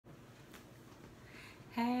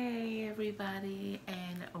Hey everybody,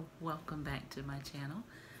 and welcome back to my channel.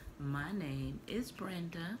 My name is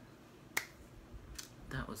Brenda.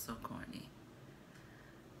 That was so corny,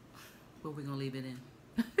 but we're gonna leave it in.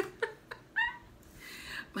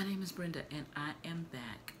 My name is Brenda, and I am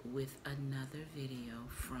back with another video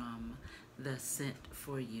from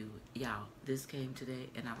TheScent4You. Y'all, this came today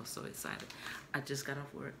and I was so excited. I just got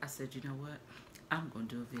off work. I said, you know what, I'm gonna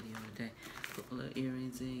do a video today. Put my little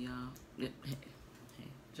earrings in, y'all.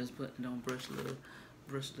 Just don't brush a little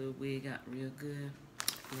wig out real good.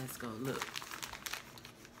 Let's go. Look,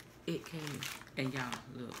 it came, and y'all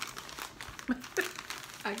look.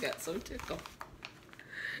 I got so tickled.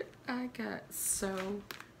 I got so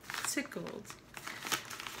tickled.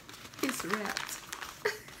 It's wrapped.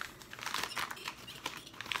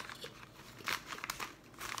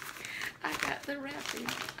 I got the wrapping.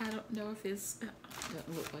 I don't know if it's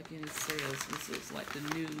doesn't look like any sales. This looks like the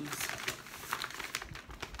news.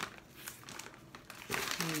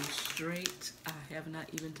 Straight. I have not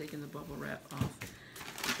even taken the bubble wrap off,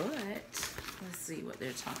 but let's see what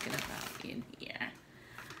they're talking about in here.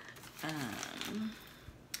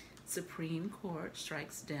 Supreme Court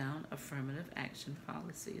strikes down affirmative action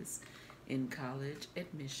policies in college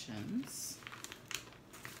admissions.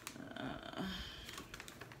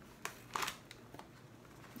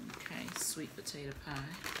 Okay, sweet potato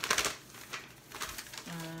pie.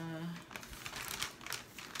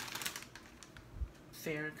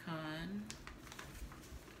 Farrakhan.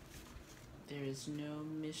 There is no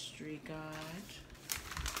mystery God.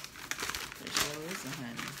 There sure isn't,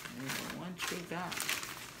 honey. There's a one true God.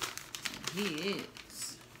 And He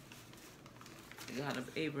is the God of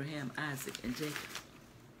Abraham, Isaac, and Jacob.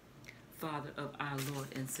 Father of our Lord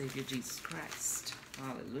and Savior Jesus Christ.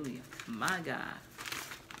 Hallelujah. My God.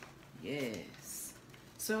 Yes.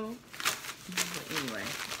 So, but anyway,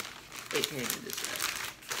 it came in this way.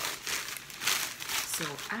 So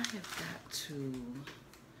I have got to,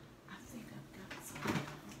 I think I've got some,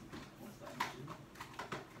 what's that do?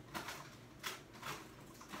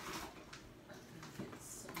 I've got to get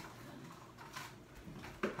something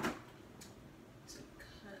to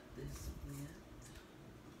cut this with.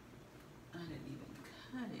 I didn't even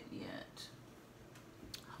cut it yet.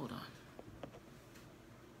 Hold on.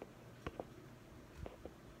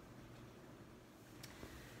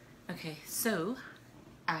 Okay, so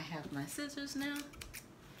I have my scissors now.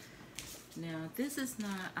 Now, this is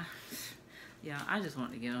not, yeah, I just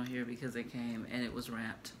wanted to get on here because it came and it was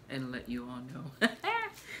wrapped and let you all know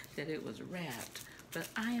that it was wrapped. But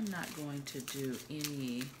I am not going to do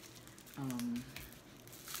any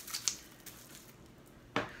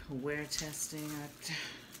wear testing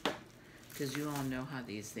because you all know how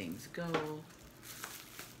these things go.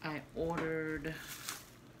 I ordered,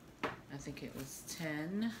 I think it was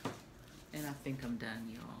 10, and I think I'm done,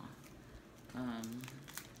 y'all.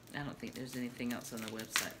 I don't think there's anything else on the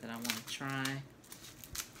website that I want to try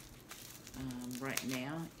right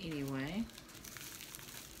now. Anyway,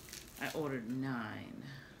 I ordered 9.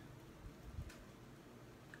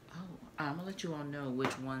 Oh, I'm gonna let you all know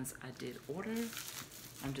which ones I did order.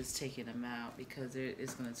 I'm just taking them out because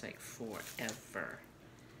it's gonna take forever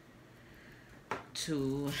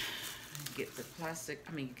to get the plastic.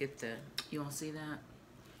 I mean, get the, you won't see that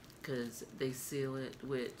because they seal it,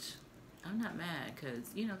 which I'm not mad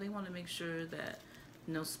because, you know, they want to make sure that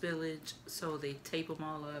no spillage, so they tape them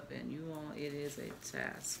all up, and you all, it is a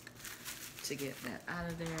task to get that out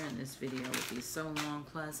of there, and this video would be so long.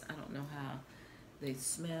 Plus, I don't know how they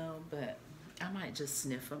smell, but I might just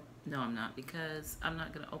sniff them. No, I'm not, because I'm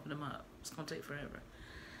not going to open them up. It's going to take forever.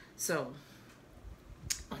 So,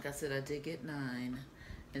 like I said, I did get 9,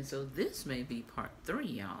 and so this may be part 3,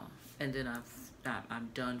 y'all, and then I'm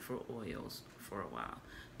done for oils for a while,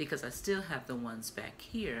 because I still have the ones back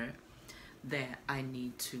here that I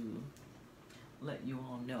need to let you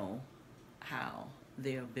all know how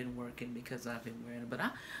they have been working, because I've been wearing them. But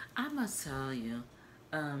I must tell you,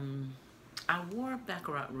 I wore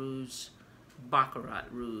Baccarat Rouge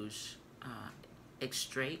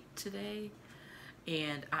Extrait today,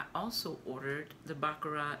 and I also ordered the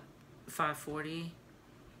Baccarat 540.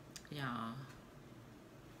 Y'all,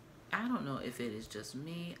 I don't know if it is just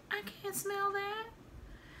me. I can't smell that.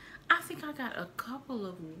 I think I got a couple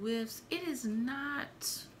of whiffs. It is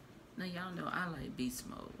not. Now, y'all know I like beast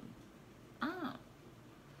mode. I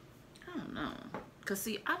don't know. Because,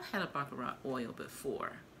 see, I've had a Baccarat oil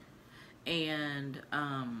before. And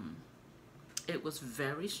it was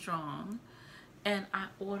very strong. And I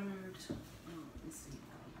ordered. Oh, let me see.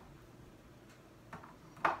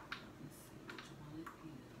 Let me see which one it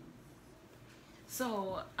is.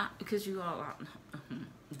 So, because you all,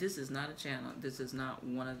 This is not a channel. This is not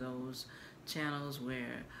one of those channels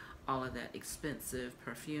where all of that expensive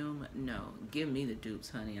perfume. No, give me the dupes,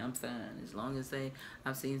 honey. I'm fine. As long as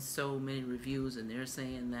I've seen so many reviews and they're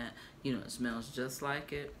saying that, you know, it smells just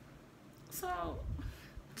like it. So,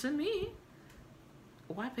 to me,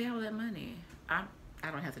 why pay all that money? I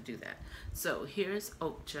don't have to do that. So here's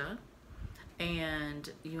Ocha, and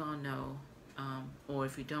you all know, or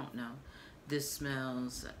if you don't know, this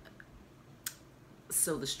smells,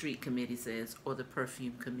 so the street committee says, or the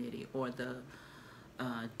perfume committee, or the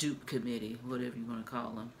dupe committee, whatever you want to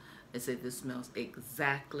call them. They say this smells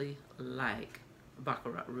exactly like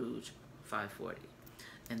Baccarat Rouge 540.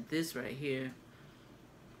 And this right here,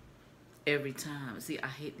 every time, see, I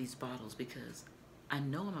hate these bottles because I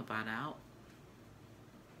know I'm about out.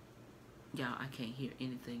 Y'all, I can't hear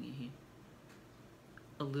anything in here.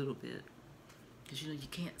 A little bit. Because, you know, you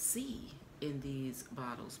can't see in these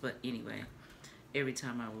bottles. But anyway, every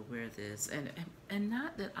time I will wear this. And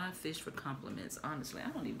not that I fish for compliments. Honestly, I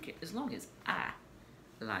don't even care. As long as I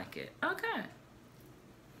like it. Okay.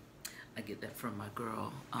 I get that from my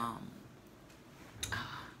girl. I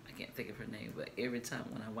can't think of her name. But every time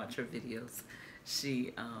when I watch her videos,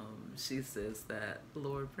 she says that,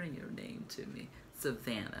 Lord, bring your name to me.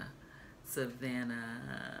 Savannah.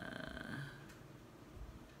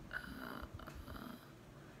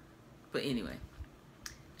 But anyway,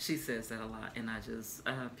 she says that a lot, and I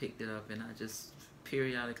picked it up, and I just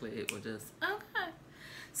periodically it will just okay.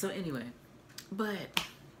 So anyway, but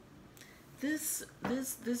this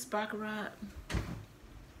Baccarat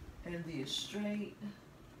and the straight,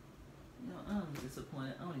 you know, I'm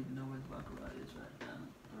disappointed. I don't even know where the Baccarat is right now.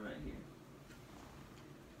 Right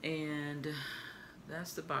here. And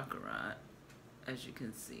that's the Baccarat, as you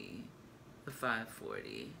can see, the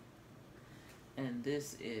 540. And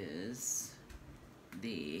this is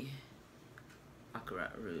the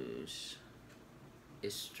Baccarat Rouge.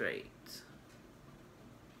 It's straight.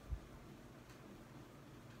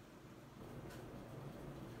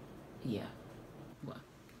 Yeah. What?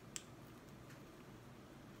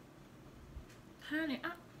 Honey,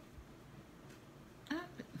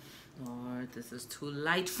 Lord, this is too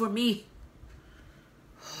light for me.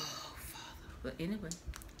 Oh, Father. But anyway,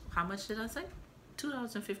 how much did I say?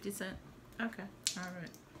 $2.50. Okay. All right.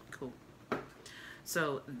 Cool.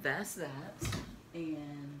 So that's that.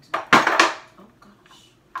 And oh gosh,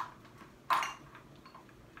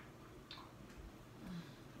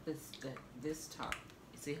 this top.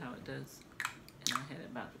 You see how it does? And I had it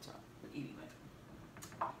about the top. But anyway,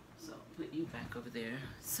 so put you back over there.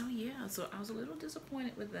 So yeah. So I was a little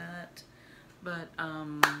disappointed with that, but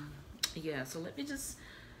yeah. So let me just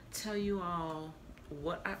tell you all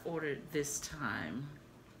what I ordered this time.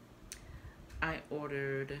 I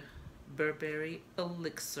ordered Burberry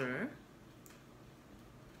Elixir.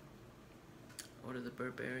 Order the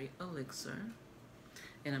Burberry Elixir.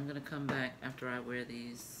 And I'm going to come back after I wear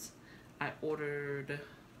these. I ordered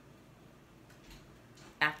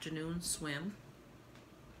Afternoon Swim.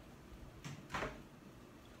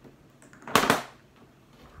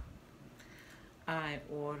 I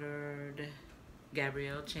ordered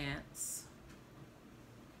Gabrielle Chance.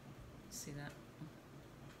 See that?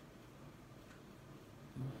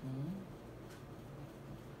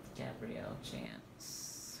 Gabrielle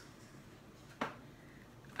Chance.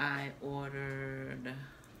 I ordered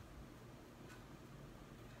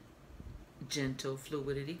Gentle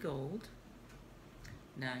Fluidity Gold.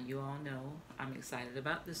 Now you all know I'm excited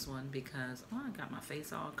about this one because, oh, I got my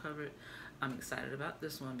face all covered. I'm excited about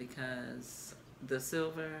this one because the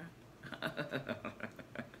silver,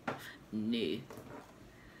 no.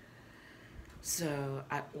 So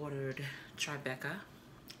I ordered Tribeca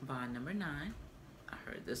by number 9. I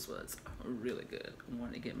heard this was really good. I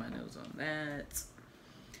wanted to get my nose on that.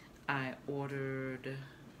 I ordered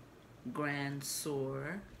Grand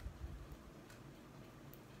Soir,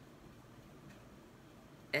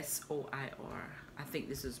 S-O-I-R. I think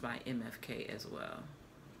this is by MFK as well.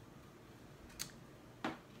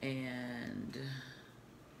 And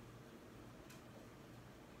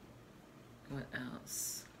what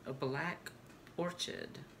else? A Black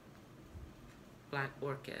Orchid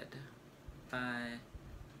by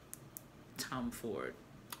Tom Ford.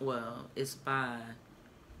 Well, it's by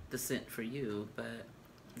TheScent4You, but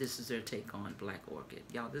this is their take on Black Orchid.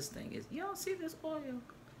 Y'all, this thing is, y'all see this oil?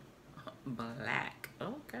 Black.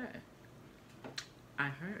 Okay. I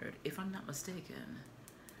heard, if I'm not mistaken,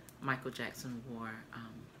 Michael Jackson wore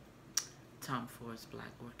Tom Ford's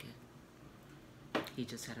Black Orchid. He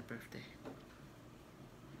just had a birthday.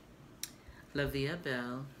 La Vie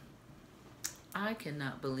Belle. I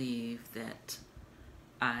cannot believe that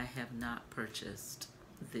I have not purchased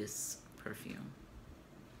this perfume.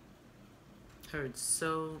 Heard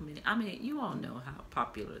so many. I mean, you all know how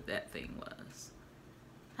popular that thing was.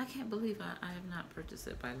 I can't believe I have not purchased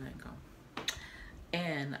it by Lancome.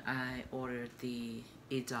 And I ordered the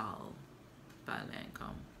Idol by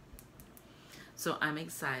Lancome. So I'm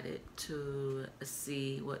excited to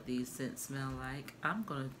see what these scents smell like. I'm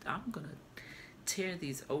gonna tear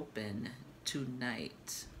these open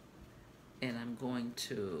tonight, and I'm going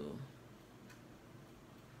to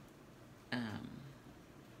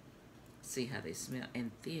see how they smell.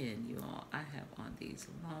 And then, you all, I have on these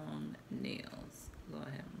long nails. Lord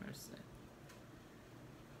have mercy.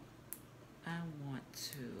 I want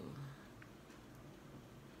to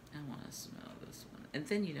smell this one. And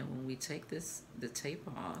then, you know, when we take the tape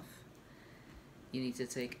off, you need to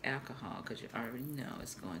take alcohol, because you already know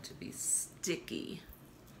it's going to be sticky,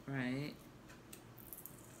 right?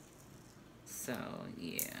 So,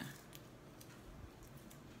 yeah.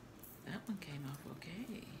 That one came off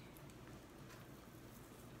okay.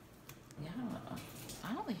 Yeah,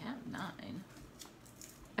 I only have 9.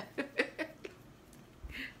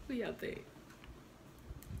 What y'all think?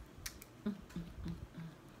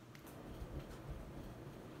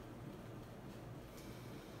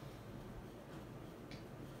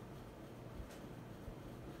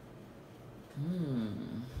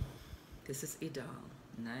 This is Idol.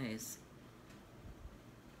 Nice.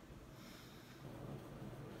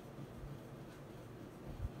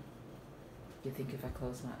 You think if I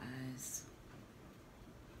close my eyes,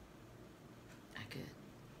 I could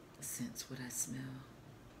sense what I smell?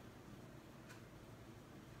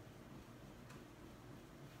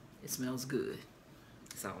 It smells good.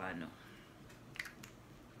 That's all I know.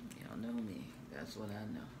 Y'all know me. That's what I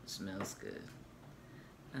know. It smells good.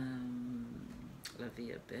 La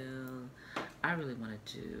Vie Belle. I really want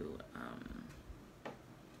to do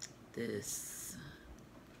this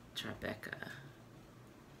Tribeca.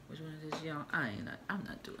 Which one it is, y'all? I'm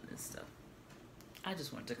not doing this stuff. I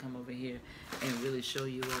just wanted to come over here and really show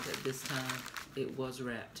you all that this time it was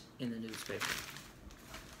wrapped in the newspaper.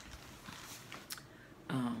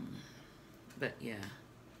 But yeah,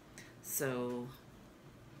 so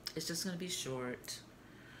it's just gonna be short.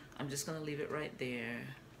 I'm just gonna leave it right there.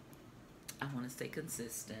 I want to stay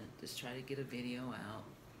consistent. Just try to get a video out.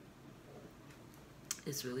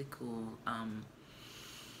 It's really cool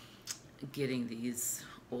getting these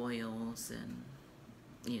oils and,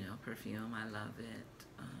 you know, perfume. I love it.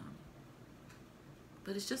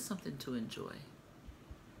 But it's just something to enjoy.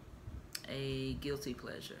 A guilty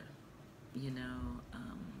pleasure, you know.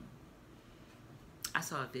 I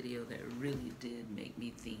saw a video that really did make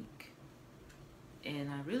me think. And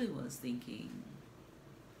I really was thinking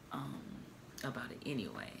about it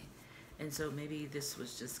anyway. And so maybe this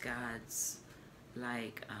was just God's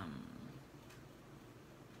like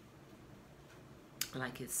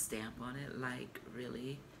his stamp on it, like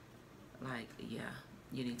really, like, yeah,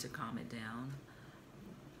 you need to calm it down.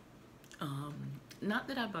 Not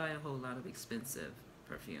that I buy a whole lot of expensive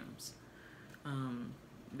perfumes,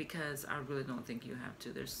 because I really don't think you have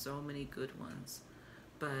to. There's so many good ones,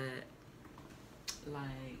 but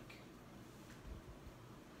like,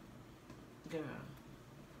 girl,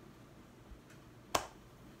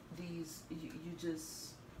 these you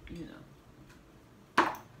just, you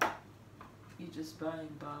know, you're just buying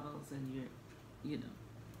bottles and you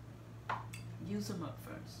know, use them up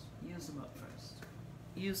first. Use them up first.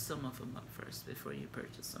 Use some of them up first before you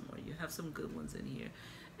purchase some more. You have some good ones in here.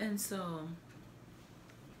 And so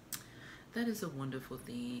that is a wonderful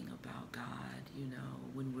thing about God, you know,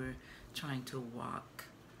 when we're trying to walk,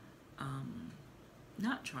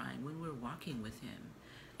 not trying, when we're walking with Him,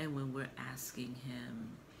 and when we're asking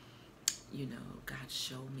Him, you know, God,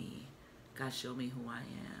 show me who I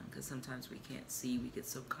am. Because sometimes we can't see. We get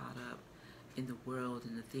so caught up in the world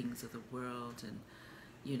and the things of the world, and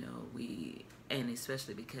you know, and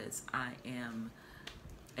especially because I am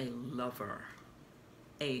a lover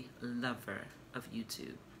of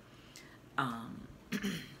YouTube.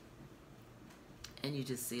 And you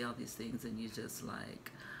just see all these things and you just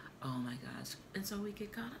like, oh my gosh. And so we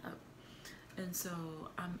get caught up. And so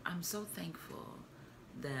I'm so thankful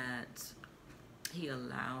that He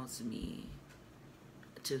allows me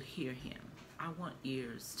to hear Him. I want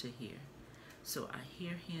ears to hear. So I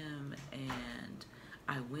hear Him, and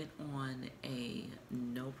I went on a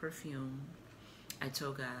no perfume. I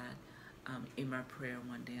told God in my prayer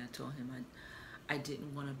one day, I told Him I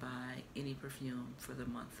didn't want to buy any perfume for the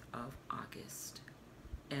month of August.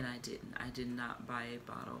 And I didn't. I did not buy a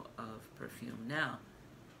bottle of perfume. Now,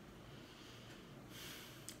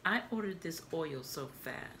 I ordered this oil so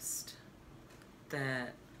fast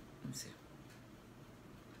that, let me see.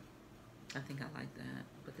 I think I like that,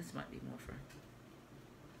 but this might be more for,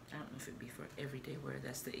 I don't know if it'd be for everyday wear.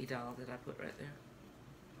 That's the $8 that I put right there.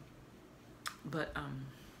 But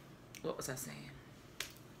what was I saying?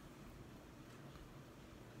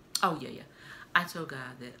 Oh yeah. I told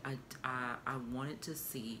God that I wanted to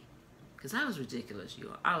see, because I was ridiculous, you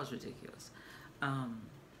all. I was ridiculous.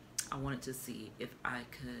 I wanted to see if I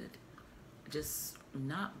could just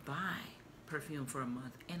not buy perfume for a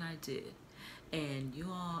month, and I did. And you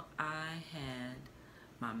all, I had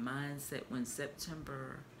my mindset when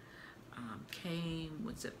September came,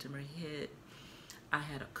 when September hit. I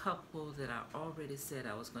had a couple that I already said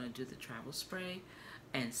I was going to do the travel spray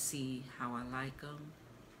and see how I like them.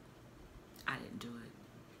 I didn't do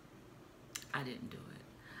it. I didn't do it.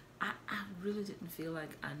 I really didn't feel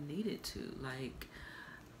like I needed to. Like,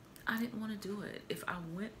 I didn't want to do it. If I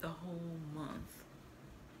went the whole month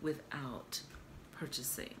without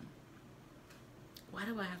purchasing, why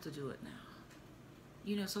do I have to do it now?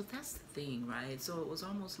 You know, so that's the thing, right? So it was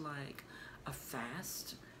almost like a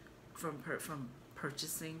fast from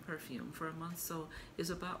purchasing perfume for a month. So it's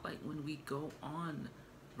about like when we go on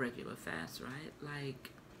regular fast, right?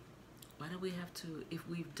 Like, why do we have to, if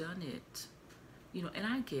we've done it, you know, and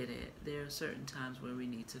I get it. There are certain times where we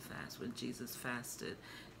need to fast. When Jesus fasted,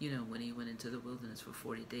 you know, when he went into the wilderness for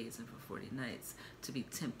 40 days and for 40 nights to be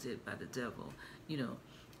tempted by the devil, you know,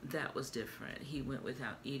 that was different. He went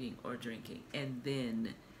without eating or drinking. And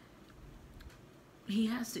then he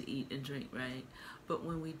has to eat and drink, right? But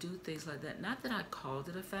when we do things like that, not that I called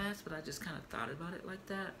it a fast, but I just kind of thought about it like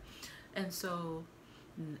that. And so,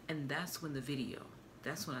 and that's when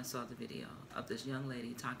that's when I saw the video of this young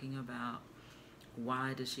lady talking about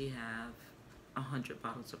why does she have 100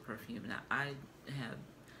 bottles of perfume. Now I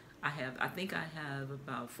think I have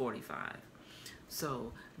about 45.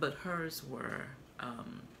 So, but hers were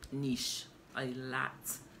niche, a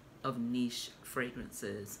lot of niche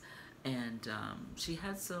fragrances, and she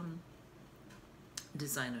had some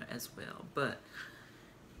designer as well, but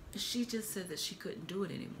she just said that she couldn't do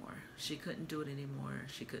it anymore. She couldn't do it anymore.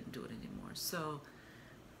 She couldn't do it anymore. So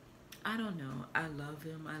I don't know. I love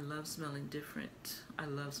him. I love smelling different. I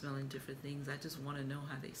love smelling different things. I just want to know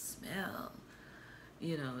how they smell.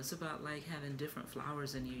 You know, it's about like having different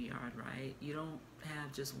flowers in your yard, right? You don't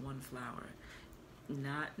have just one flower.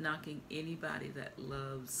 Not knocking anybody that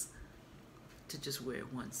loves to just wear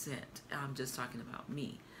one scent. I'm just talking about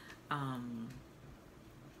me.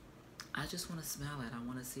 I just want to smell it. I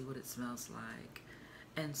want to see what it smells like.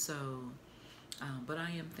 And so, but I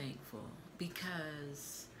am thankful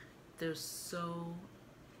because there's so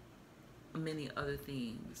many other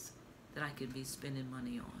things that I could be spending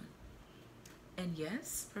money on. And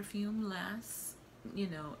yes, perfume lasts, you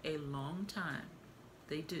know, a long time.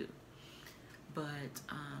 They do. But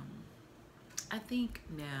I think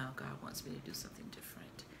now God wants me to do something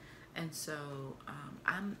different. And so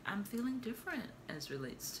I'm feeling different as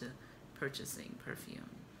relates to purchasing perfume.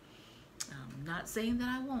 Not saying that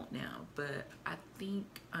I won't now, but I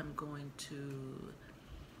think I'm going to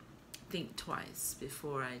think twice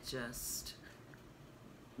before I just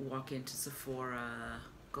walk into Sephora,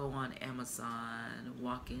 go on Amazon,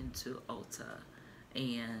 walk into Ulta,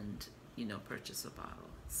 and, you know, purchase a bottle.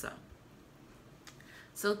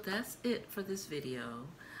 So that's it for this video.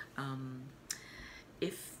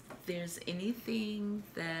 If there's anything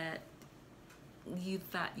that you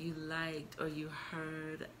thought you liked or you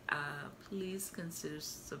heard, please consider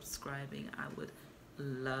subscribing. I would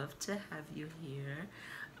love to have you here.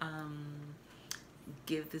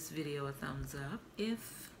 Give this video a thumbs up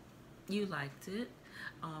if you liked it.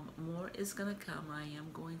 More is gonna come. I am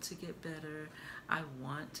going to get better. I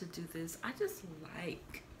want to do this. I just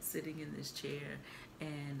like sitting in this chair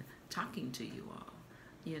and talking to you all.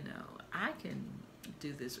 You know, I can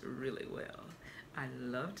do this really well. I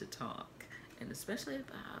love to talk, and especially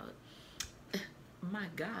about my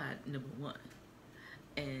God, number one,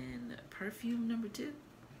 and perfume number two.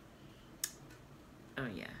 Oh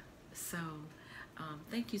yeah. So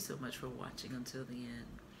thank you so much for watching until the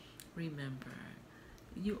end. Remember,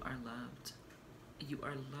 you are loved. You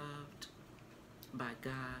are loved by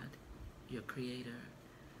God, your creator,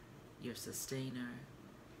 your sustainer.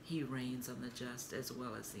 He reigns on the just as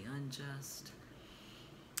well as the unjust.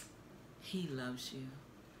 He loves you,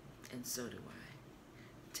 and so do I.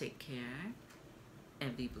 Take care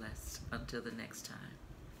and be blessed until the next time.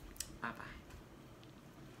 Bye-bye.